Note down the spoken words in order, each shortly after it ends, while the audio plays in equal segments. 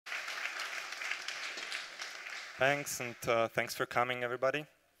Thanks, and thanks for coming, everybody.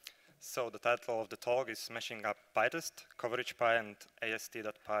 So the title of the talk is Smashing Up PyTest, coverage.py and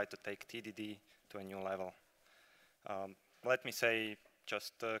ast.py to take TDD to a new level. Let me say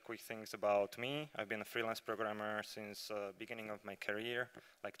just quick things about me. I've been a freelance programmer since beginning of my career,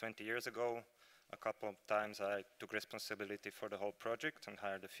 like 20 years ago. A couple of times I took responsibility for the whole project and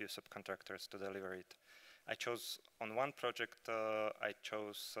hired a few subcontractors to deliver it. I chose, on one project, I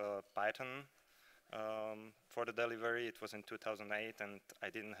chose Python for the delivery. It was in 2008, and I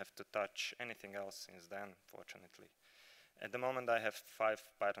didn't have to touch anything else since then, fortunately. At the moment, I have 5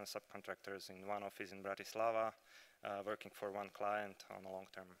 Python subcontractors in one office in Bratislava, working for one client on a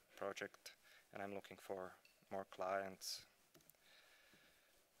long-term project, and I'm looking for more clients.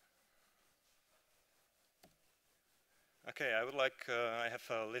 Okay, I have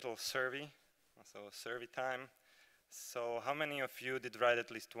a little survey, so survey time. So how many of you did write at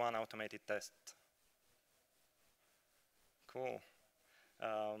least one automated test? Cool.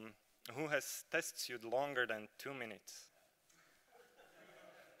 Who has test suite longer than 2 minutes?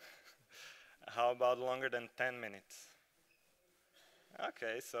 How about longer than 10 minutes?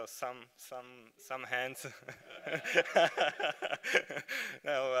 Okay, so some hands.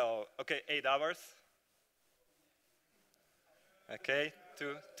 No, well, okay, 8 hours. Okay,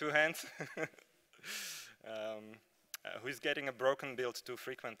 two hands. Who is getting a broken build too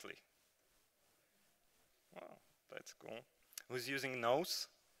frequently? Wow, that's cool. Who's using nose?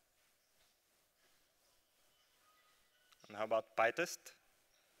 And how about PyTest?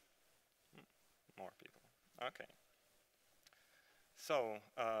 More people. Okay. So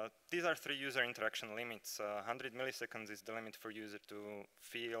these are 3 user interaction limits. 100 milliseconds is the limit for user to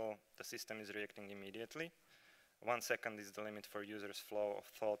feel the system is reacting immediately. 1 second is the limit for users' flow of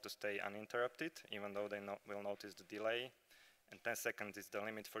thought to stay uninterrupted, even though they will notice the delay. And 10 seconds is the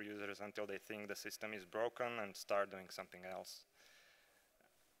limit for users until they think the system is broken and start doing something else.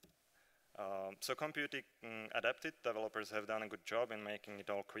 So computing adapted, developers have done a good job in making it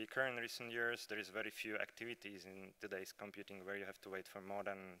all quicker in recent years. There is very few activities in today's computing where you have to wait for more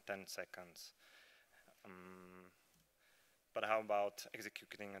than 10 seconds. But how about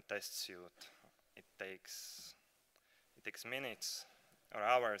executing a test suite? It takes minutes or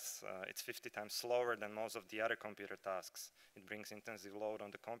hours. It's 50 times slower than most of the other computer tasks. It brings intensive load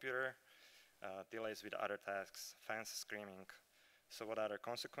on the computer, delays with other tasks, fans screaming. So what are the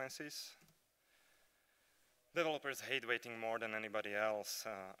consequences? Developers hate waiting more than anybody else,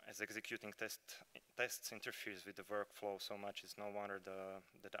 as executing tests interferes with the workflow so much. It's no wonder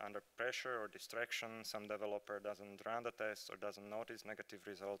that under pressure or distraction, some developer doesn't run the test or doesn't notice negative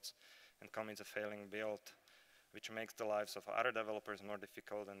results and commits a failing build, which makes the lives of other developers more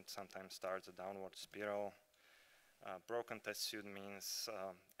difficult and sometimes starts a downward spiral. Broken test suite means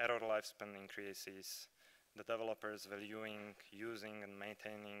error lifespan increases. The developers valuing, using, and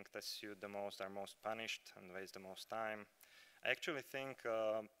maintaining test suite the most are most punished and waste the most time. I actually think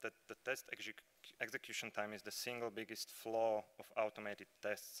that the test execution time is the single biggest flaw of automated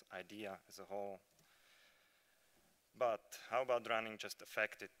tests idea as a whole. But how about running just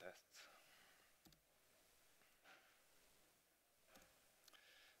affected tests?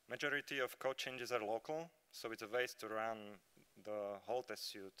 Majority of code changes are local, so it's a waste to run the whole test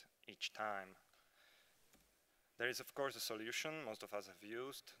suite each time. There is, of course, a solution most of us have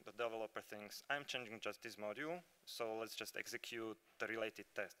used. The developer thinks, I'm changing just this module, so let's just execute the related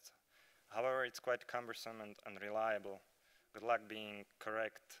tests. However, it's quite cumbersome and unreliable. Good luck being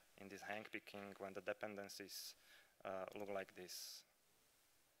correct in this hang picking when the dependencies look like this.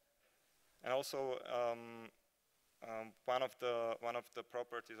 And also, one of the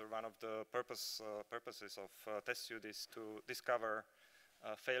properties or one of the purposes of test suite is to discover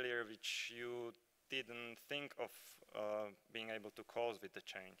a failure which you didn't think of being able to cause with the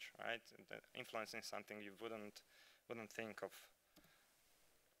change, right? Influencing something you wouldn't think of.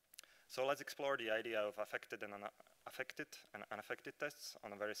 So let's explore the idea of affected and unaffected tests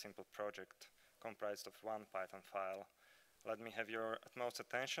on a very simple project comprised of one Python file. Let me have your utmost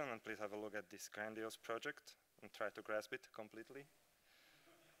attention and please have a look at this grandiose project and try to grasp it completely.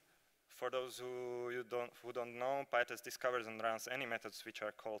 For those who don't know, PyTest discovers and runs any methods which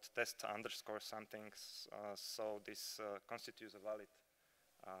are called test underscore something, so this constitutes a valid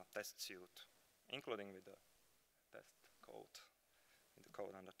test suite, including with the test code, in the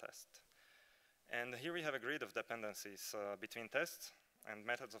code under test. And here we have a grid of dependencies between tests and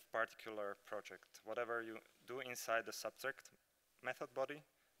methods of particular project. Whatever you do inside the subject method body,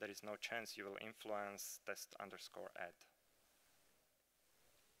 there is no chance you will influence test underscore add.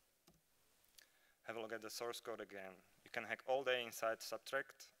 Have a look at the source code again. You can hack all day inside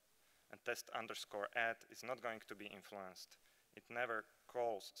subtract and test_add is not going to be influenced. It never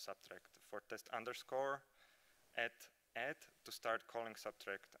calls subtract. For test_add to start calling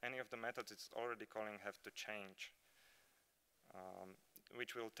subtract, any of the methods it's already calling have to change,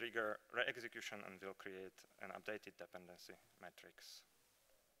 which will trigger re-execution and will create an updated dependency matrix.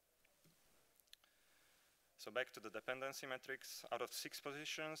 So back to the dependency matrix. Out of 6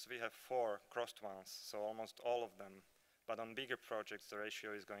 positions, we have 4 crossed ones, so almost all of them. But on bigger projects, the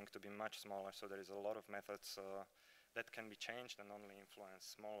ratio is going to be much smaller, so there is a lot of methods that can be changed and only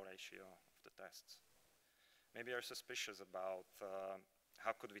influence small ratio of the tests. Maybe you're suspicious about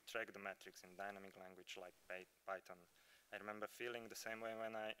how could we track the metrics in dynamic language like Python. I remember feeling the same way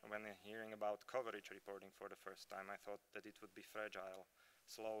when hearing about coverage reporting for the first time. I thought that it would be fragile,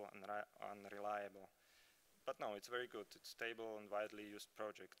 slow, and unreliable. But no, it's very good. It's stable and widely used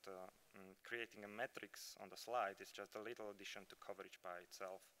project. Creating a matrix on the slide is just a little addition to coverage.py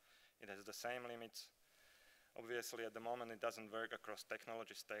itself. It has the same limits. Obviously, at the moment, it doesn't work across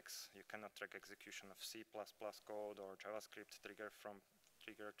technology stacks. You cannot track execution of C++ code or JavaScript triggered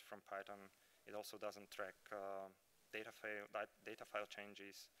from Python. It also doesn't track data file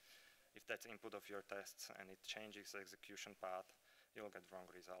changes. If that's input of your tests and it changes the execution path, you'll get wrong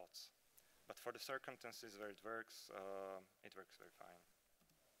results. But for the circumstances where it works very fine.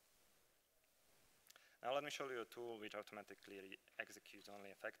 Now let me show you a tool which automatically executes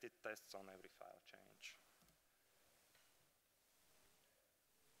only affected tests on every file change.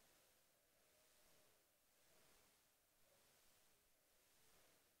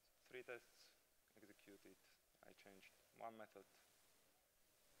 3 tests executed. I changed 1 method.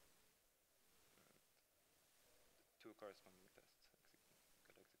 And 2 corresponding tests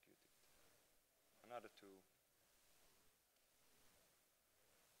got executed. Another 2.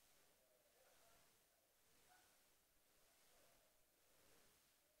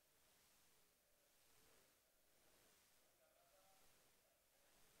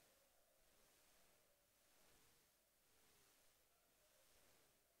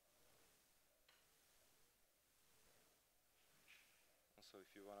 Also,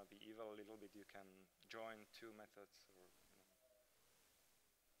 if you want to be evil a little bit, you can join 2 methods or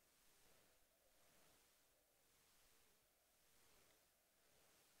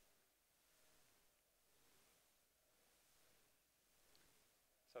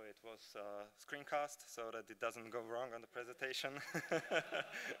So it was screencast so that it doesn't go wrong on the presentation.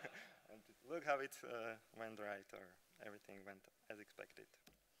 And look how it went right, or everything went as expected.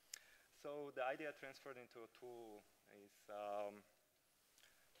 So the idea transferred into a tool is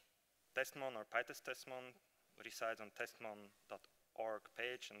testmon or py.test testmon resides on testmon.org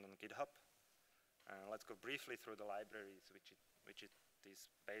page and on GitHub. Let's go briefly through the libraries which it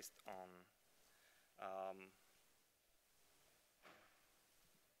is based on.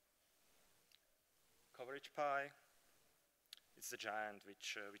 coverage.py. It's the giant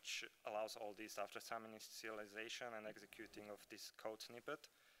which allows all this after some initialization and executing of this code snippet.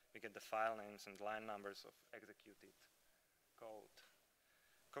 We get the file names and line numbers of executed code.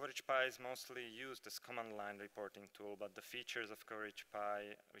 Coverage.py is mostly used as command line reporting tool, but the features of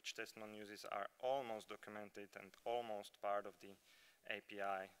coverage.py which testmon uses are almost documented and almost part of the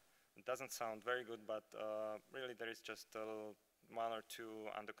API. It doesn't sound very good, but really there is just 1 or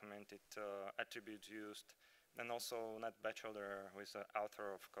 2 undocumented attributes used. And also Nat Batchelder, who is the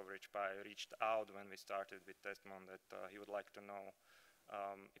author of coverage.py, reached out when we started with testmon that he would like to know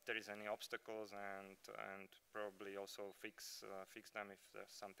if there is any obstacles and probably also fix them if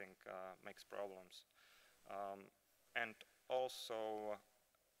there's something makes problems. And also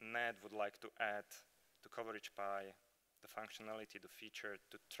Ned would like to add to coverage.py the functionality, the feature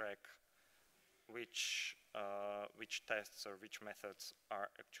to track which tests or which methods are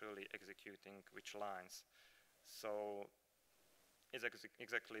actually executing which lines. So it's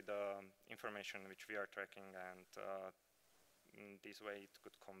exactly the information which we are tracking, and in this way it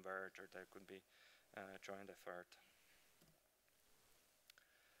could converge, or there could be joint effort.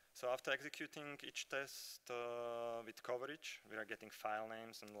 So after executing each test with coverage, we are getting file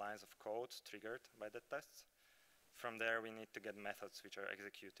names and lines of code triggered by the tests. From there, we need to get methods which are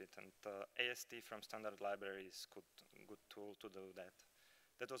executed, and ast from standard library is a good tool to do that.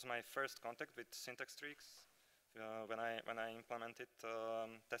 That was my first contact with syntax trees when I implemented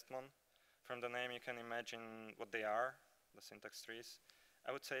testmon. From the name, you can imagine what they are, the syntax trees.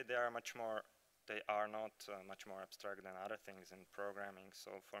 I would say they are not much more abstract than other things in programming.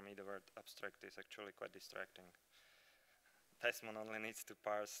 So for me, the word abstract is actually quite distracting. Testmon only needs to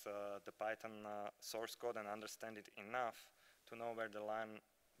parse the Python source code and understand it enough to know where the line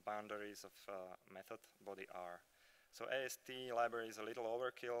boundaries of method body are. So AST library is a little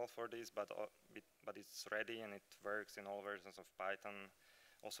overkill for this, but it's ready and it works in all versions of Python,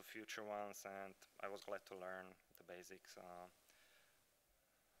 also future ones, and I was glad to learn the basics.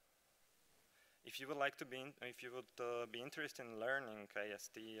 If you would like to be, if you would be interested in learning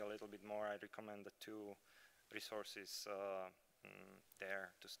AST a little bit more, I recommend the two resources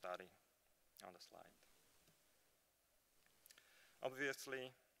there to study on the slide.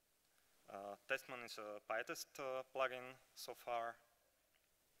 Obviously, testmon is a PyTest plugin so far.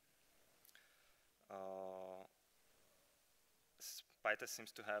 PyTest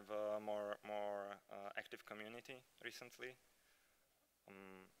seems to have a more active community recently.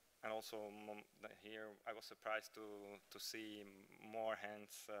 And also here, I was surprised to see more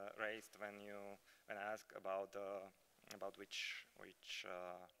hands raised when asked about which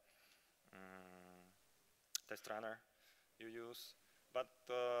test runner you use. But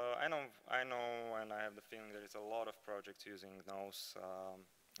I know, and I have the feeling there is a lot of projects using those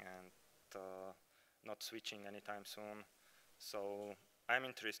and not switching anytime soon. So I'm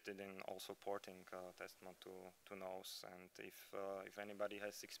interested in also porting testmon to nose, and if anybody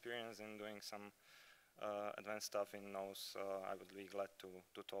has experience in doing some advanced stuff in nose, I would be glad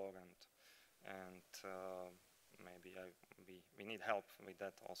to talk, and maybe we need help with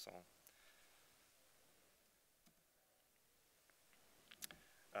that also.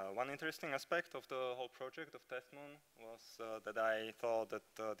 One interesting aspect of the whole project of testmon was that I thought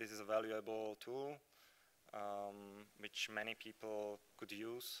that this is a valuable tool which many people could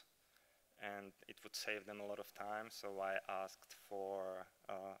use, and it would save them a lot of time. So I asked for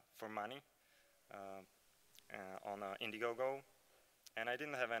money on Indiegogo, and I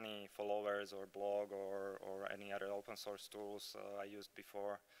didn't have any followers or blog or any other open source tools I used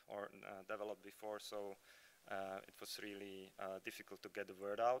before or developed before. So it was really difficult to get the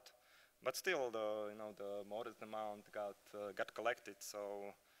word out. But still, the modest amount got collected.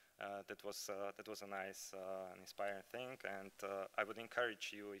 So. That was a nice inspiring thing, and I would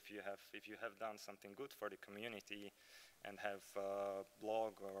encourage you, if you have done something good for the community and have a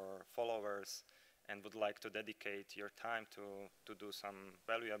blog or followers and would like to dedicate your time to do some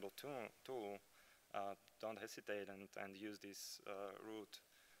valuable tool, don't hesitate and use this route.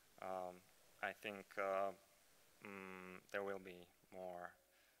 I think there will be more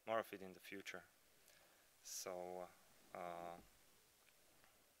of it in the future. So.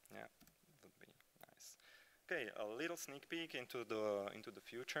 Yeah, that would be nice. Okay, a little sneak peek into the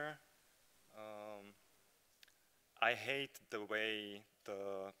future. I hate the way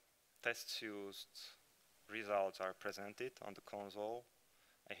the tests used results are presented on the console.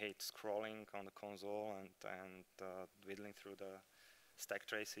 I hate scrolling on the console and dwindling through the stack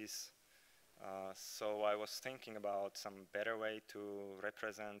traces. So I was thinking about some better way to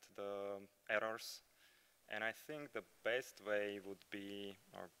represent the errors. And I think the best way would be,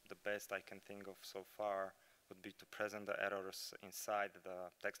 or the best I can think of so far, would be to present the errors inside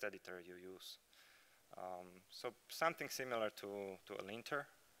the text editor you use. So something similar to a linter,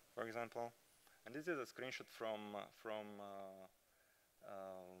 for example. And this is a screenshot from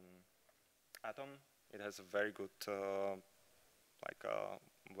Atom. It has a very good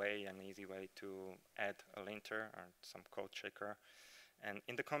way, an easy way to add a linter or some code checker. And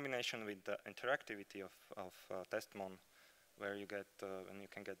in the combination with the interactivity of testmon, where you get when you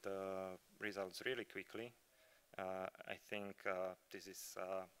can get the results really quickly, I think this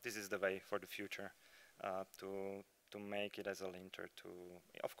is the way for the future to make it as a linter.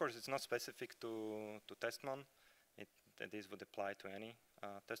 Of course, it's not specific to testmon. This would apply to any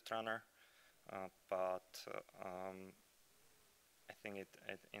test runner, but I think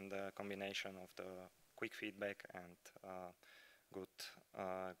in the combination of the quick feedback and good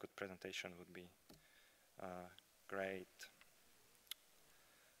presentation would be great.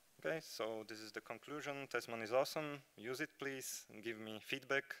 Okay, so this is the conclusion. Testmon is awesome. Use it, please. Give me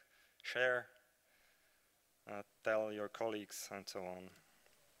feedback, share, tell your colleagues, and so on.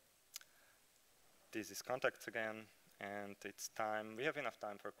 This is contacts again, and it's time. We have enough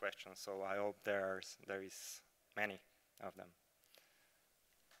time for questions, so I hope there is many of them.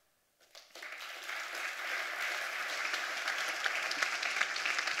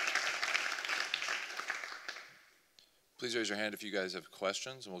 Please raise your hand if you guys have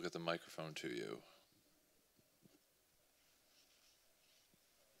questions, and we'll get the microphone to you.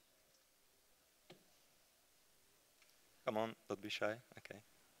 Come on, don't be shy. Okay.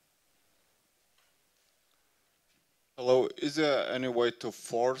 Hello, is there any way to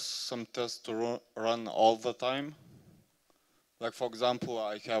force some tests to run all the time? Like, for example,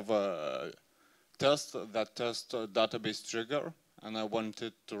 I have a test that tests a database trigger, and I want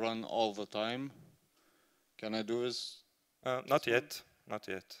it to run all the time. Can I do this? Not yet, not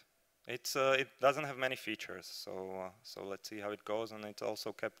yet. It doesn't have many features, so let's see how it goes. And it's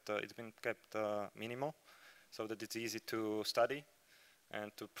also kept, it's been kept minimal, so that it's easy to study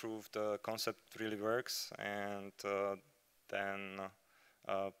and to prove the concept really works. And then,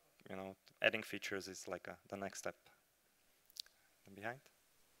 you know, adding features is like the next step. Behind?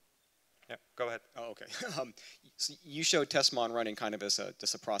 Yeah, go ahead. Oh, okay. So you showed testmon running kind of as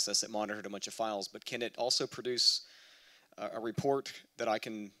just a process that monitored a bunch of files, but can it also produce a report that I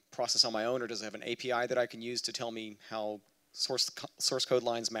can process on my own, or does it have an API that I can use to tell me how source code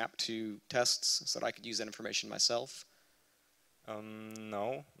lines map to tests so that I could use that information myself?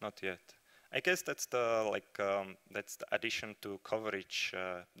 No, not yet. I guess that's the that's the addition to coverage.py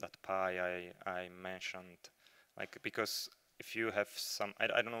I mentioned, like, because if you have some, I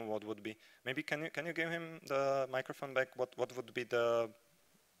don't know what would be. Maybe can you give him the microphone back? What would be the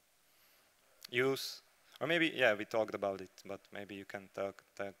use? Or maybe, yeah, we talked about it, but maybe you can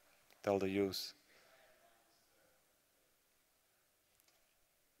tell the use.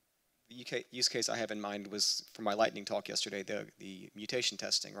 The use case I have in mind was from my lightning talk yesterday, the mutation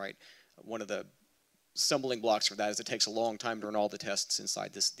testing, right? One of the stumbling blocks for that is it takes a long time to run all the tests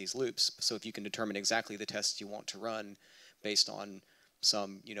inside these loops. So if you can determine exactly the tests you want to run based on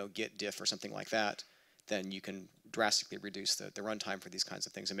some, you know, git diff or something like that, then you can drastically reduce the runtime for these kinds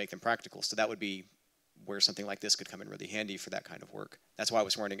of things and make them practical. So that would be where something like this could come in really handy for that kind of work. That's why I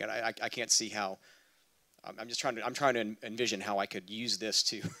was running it. I can't see how. I'm trying to envision how I could use this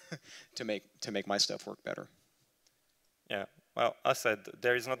to to make my stuff work better. Yeah. Well, I said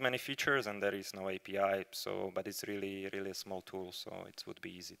there is not many features and there is no API. So, but it's really a small tool. So it would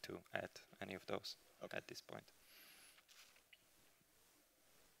be easy to add any of those at this point.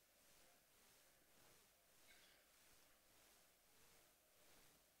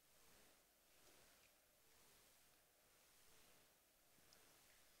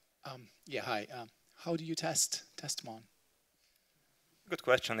 Yeah, hi. How do you test testmon? Good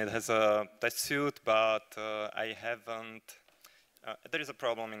question. It has a test suite, but I haven't. There is a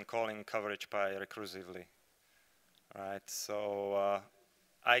problem in calling coverage.py recursively, right? So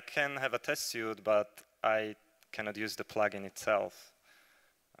I can have a test suite, but I cannot use the plugin itself,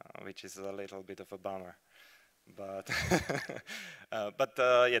 which is a little bit of a bummer. But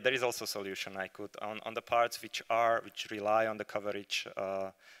yeah, there is also a solution. I could on the parts which rely on the coverage.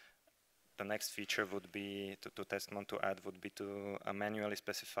 The next feature would be to testmon to add would be to manually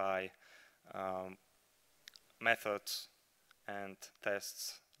specify methods and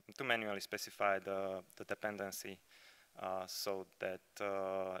tests to manually specify the dependency so that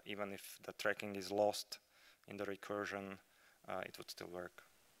even if the tracking is lost in the recursion, it would still work.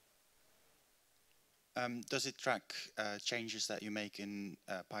 Does it track changes that you make in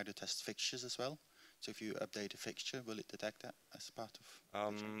py.test fixtures as well? So if you update a fixture, will it detect that as part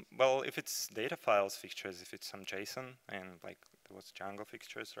of? Well, if it's data files fixtures, if it's some JSON and like there was Django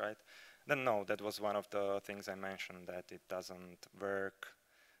fixtures, right? Then no, that was one of the things I mentioned, that it doesn't work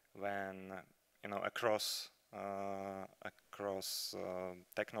when, you know, across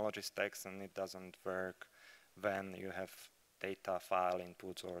technology stacks, and it doesn't work when you have data file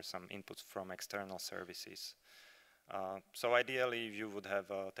inputs or some inputs from external services. So ideally, you would have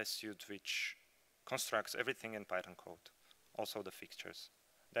a test suite which constructs everything in Python code, also the fixtures.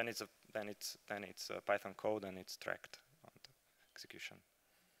 Then it's a Python code and it's tracked on the execution.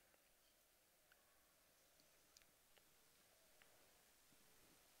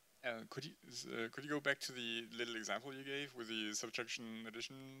 Could you go back to the little example you gave with the subtraction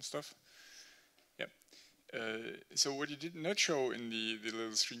addition stuff? Yeah. So what you did not show in the little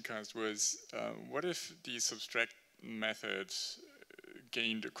screencast was what if the subtract method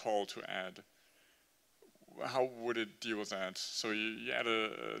gained a call to add? How would it deal with that? So you add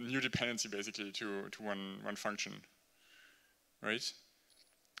a new dependency basically to one function, right?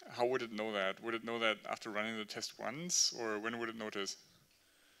 How would it know that? Would it know that after running the test once, or when would it notice?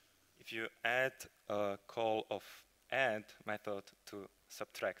 If you add a call of add method to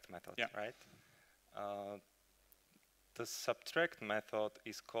subtract method, yeah, right? The subtract method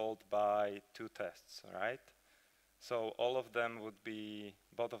is called by two tests, right? So all of them would be,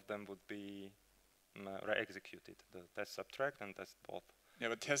 both of them would be re-executed, the test subtract and test both. Yeah,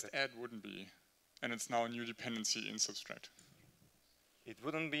 but test add wouldn't be, and it's now a new dependency in subtract. It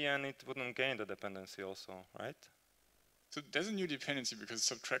wouldn't be, and it wouldn't gain the dependency also, right? So there's a new dependency because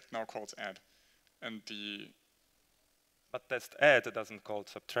subtract now calls add, and the... But test add doesn't call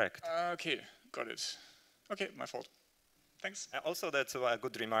subtract. Okay, got it. Okay, my fault. Thanks. Also, that's a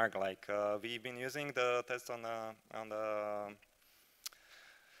good remark. Like we've been using the test on the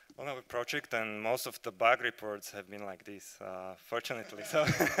on our project, and most of the bug reports have been like this, fortunately. So,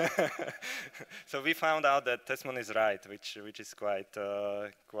 so we found out that testmon is right, which is quite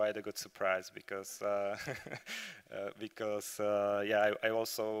a good surprise, because yeah, I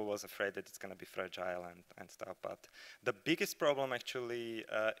also was afraid that it's going to be fragile and stuff. But the biggest problem actually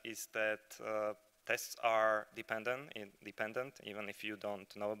is that tests are dependent, even if you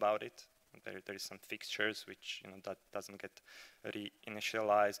don't know about it. There is some fixtures which that doesn't get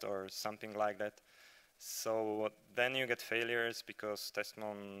reinitialized or something like that. So then you get failures because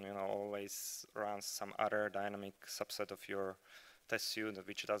testmon always runs some other dynamic subset of your test suite,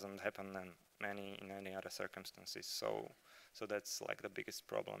 which doesn't happen in any other circumstances. So that's like the biggest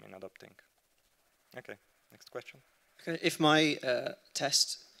problem in adopting. Okay, next question. Okay, if my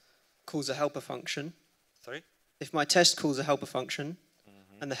test calls a helper function. Sorry? If my test calls a helper function,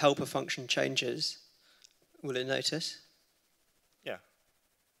 and the helper function changes, will it notice? Yeah.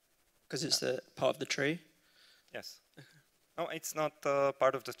 Because it's the part of the tree? Yes. Okay. No, it's not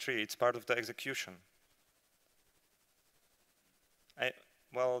part of the tree, it's part of the execution.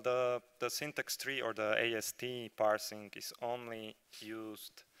 Well, the syntax tree or the AST parsing is only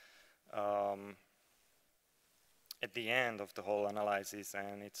used at the end of the whole analysis,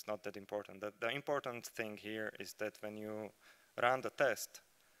 and it's not that important. The important thing here is that when you run the test,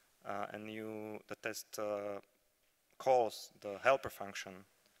 and the test calls the helper function,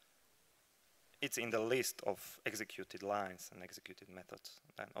 it's in the list of executed lines and executed methods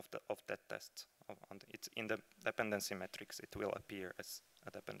then of that test. It's in the dependency metrics. It will appear as a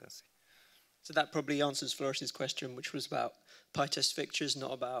dependency. So that probably answers Floris's question, which was about py.test fixtures,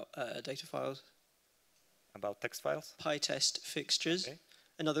 not about data files. About text files? Py.test fixtures. Okay.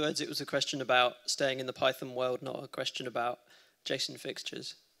 In other words, it was a question about staying in the Python world, not a question about JSON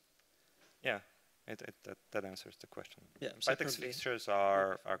fixtures. Yeah, that answers the question. Yeah, so py.test fixtures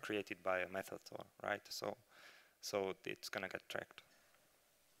are created by a method, right? So it's gonna get tracked.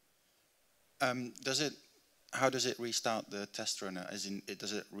 How does it restart the test runner? As in,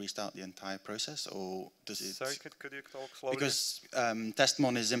 does it restart the entire process, or does it? Sorry, could you talk slowly? Because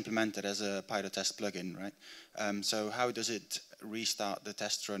testmon is implemented as a py.test plugin, right? So how does it restart the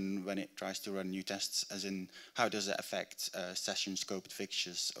test run when it tries to run new tests? As in, how does it affect session scoped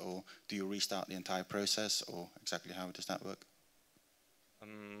fixtures, or do you restart the entire process, or exactly how does that work?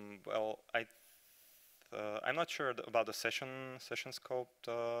 Well, I'm not sure about the session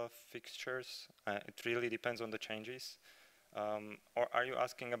scoped fixtures. It really depends on the changes. Or are you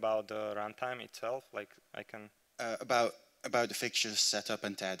asking about the runtime itself? Like I can about the fixtures set up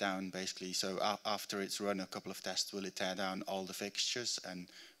and tear down, basically. So after it's run a couple of tests, will it tear down all the fixtures and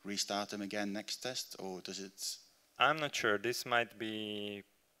restart them again next test, or does it? I'm not sure. This might be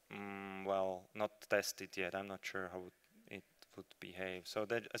well, not tested yet. I'm not sure how it would behave. So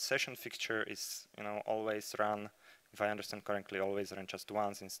a session fixture is always run, if I understand correctly, always run just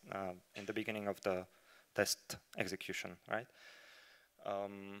once in the beginning of the test execution, right?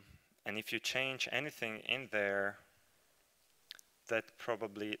 And if you change anything in there,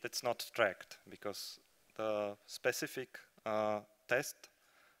 that's not tracked, because the specific test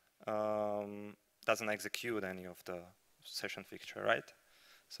doesn't execute any of the session fixture, right?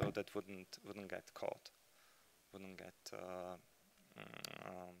 So that wouldn't get caught, wouldn't get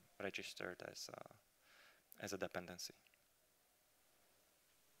registered as a dependency.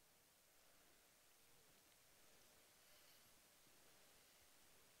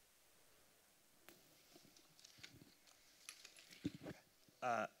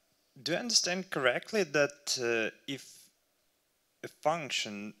 Do I understand correctly that if a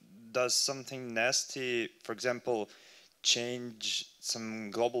function does something nasty, for example, change some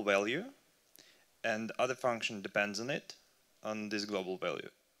global value, and other function depends on it, on this global value,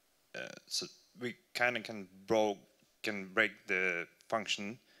 so we kind of can break the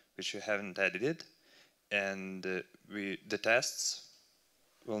function which you haven't edited, and the tests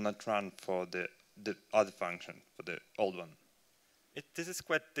will not run for the other function, for the old one. This is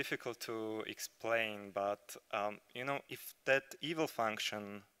quite difficult to explain, but if that evil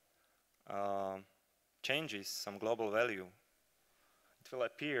function changes some global value, it will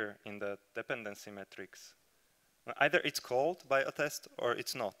appear in the dependency metrics. Either it's called by a test or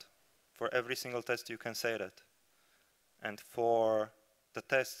it's not. For every single test you can say that. And for the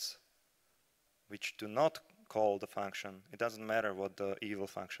tests which do not call the function, it doesn't matter what the evil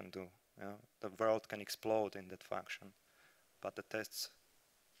function do. The world can explode in that function, but the tests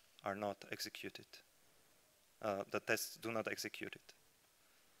are not executed. The tests do not execute it.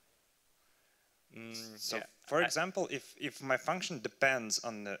 So, yeah, for example, if my function depends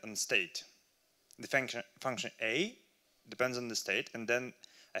on state, the function A depends on the state, and then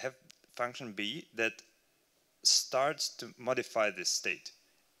I have function b that starts to modify this state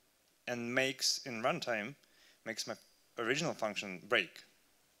and makes, in runtime, makes my original function break.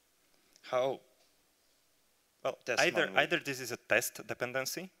 How? Well, testmon either this is a test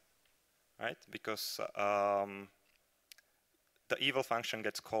dependency, right? Because the evil function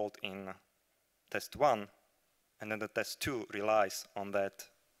gets called in test 1, and then the test 2 relies on that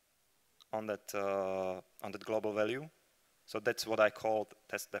global value. So that's what I called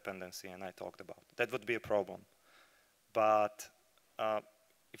test dependency, and I talked about. That would be a problem. But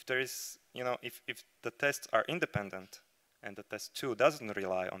if there is, if the tests are independent and the test 2 doesn't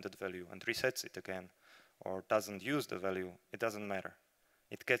rely on that value and resets it again, or doesn't use the value, it doesn't matter.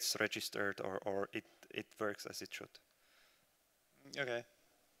 It gets registered, or it works as it should. Okay.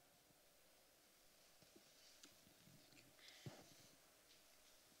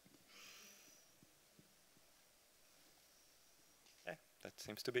 Yeah, that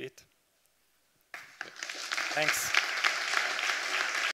seems to be it. Thanks.